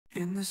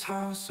In this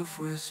house of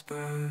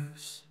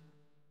whispers,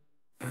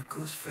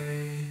 echoes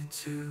fade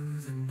to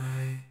the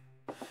night.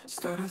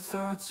 Started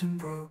thoughts and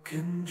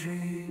broken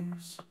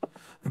dreams,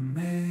 a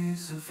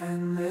maze of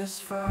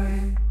endless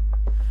fight.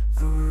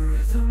 The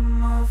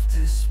rhythm of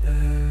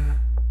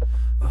despair,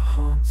 a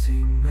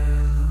haunting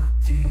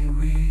melody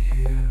we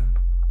hear.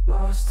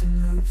 Lost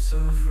in loops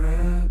of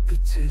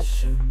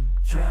repetition,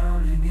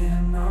 drowning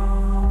in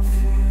our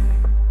fear.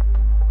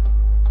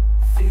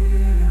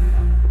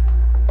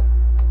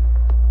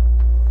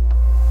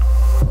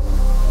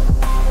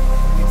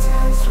 We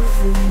dance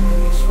within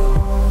these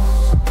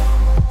walls,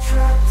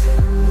 trapped in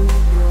a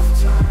loop of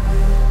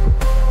time.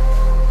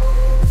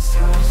 This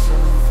house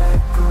of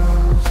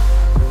echoes,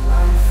 where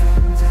life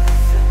and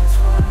death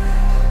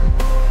entwine.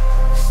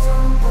 We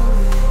stumble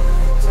in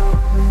the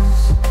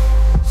darkness,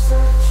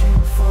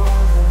 searching for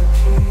the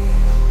key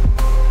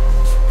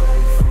to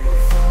break free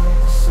from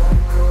the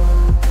cycle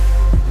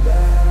and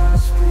let our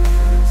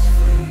spirits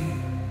flee.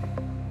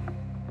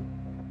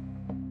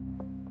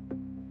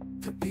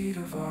 The beat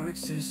of our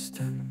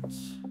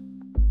existence,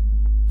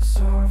 a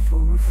sorrowful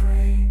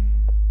refrain.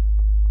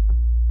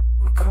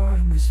 We're caught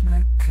in this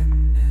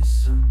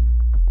mechanism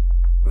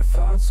where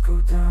thoughts go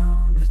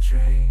down the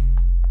drain.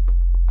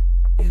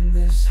 In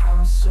this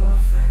house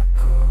of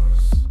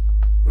echoes,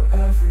 where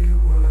every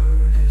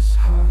word is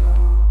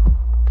hollow,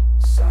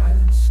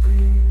 silent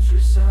screams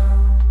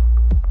resound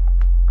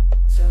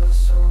till the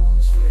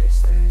soul's face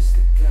stays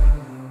together.